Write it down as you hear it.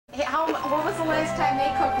What was the last time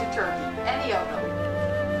they cooked a turkey? Any of them?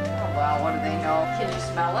 Oh, well, what do they know? Can you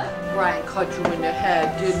smell it? Brian cut you in the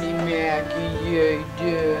head, didn't he, Maggie? Yeah, he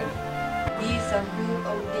did. He's a real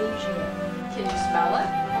Odasian. Can you smell it?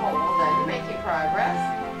 Oh, well, then you're making progress.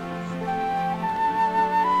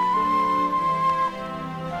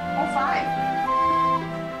 Oh, fine.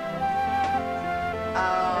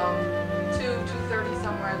 2:30,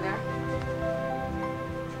 somewhere in there.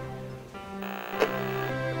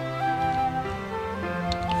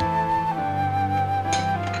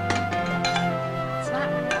 It's not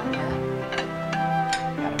done yet.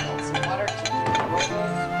 Gotta melt some butter to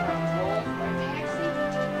roll my taxi.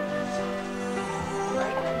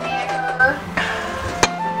 Right there.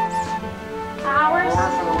 Hours? In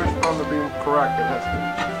order for the wishbone to be correct, it has to be.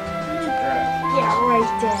 Yeah,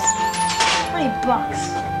 right there.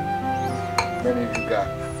 $20. How many of you got?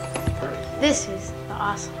 30. This is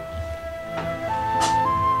awesome.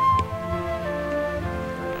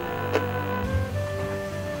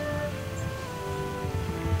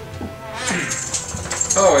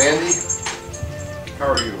 Hello, Andy.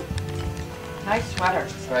 How are you? Nice sweater.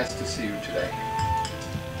 It's nice to see you today.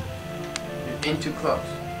 You're in too close.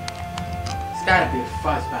 It's gotta be a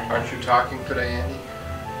fuzz by now. Aren't you talking today, Andy?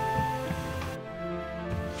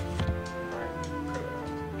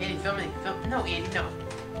 Andy, film me. No, Andy, no.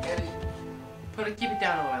 Andy, Keep it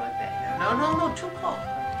down a little like that. No, too close.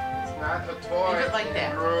 it's not a toy. Leave it like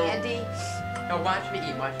that. Andrew. Andy, No, watch me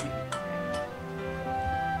eat.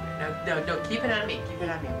 No, keep it on me. Keep it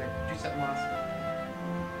on me. We're gonna do something else.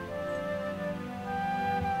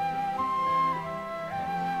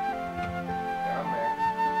 Down there.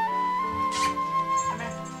 Come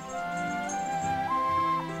here.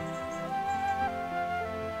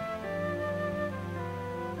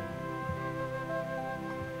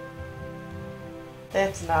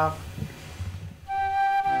 That's enough.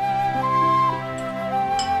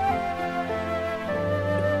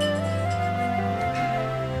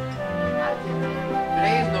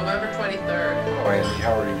 Today is November 23rd. Oh, Andy,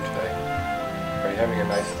 how are you today? Are you having a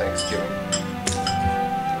nice Thanksgiving?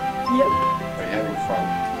 Yep. Are you having fun?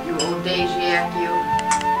 you Odasiac, you.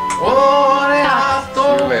 Oh, See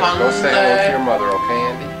you later. Go say hello to your mother, okay,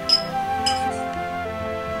 Andy?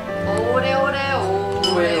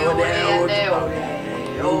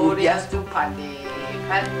 Ode, yes to pande,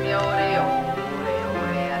 pande, ode,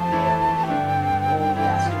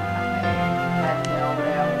 yes to pande,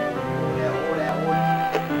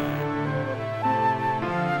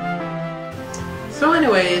 So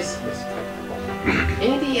anyways, This technical.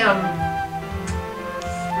 Andy,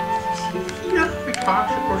 you know, we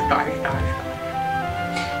talked, of course, dies.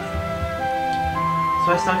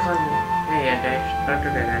 So I started calling him, hey, Andesh, Dr.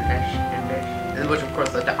 Andesh, and which of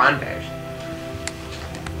course led to Andesh.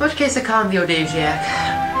 In which case I call him the Odasiac.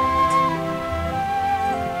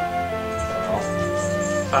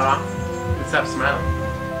 What's up, smiling?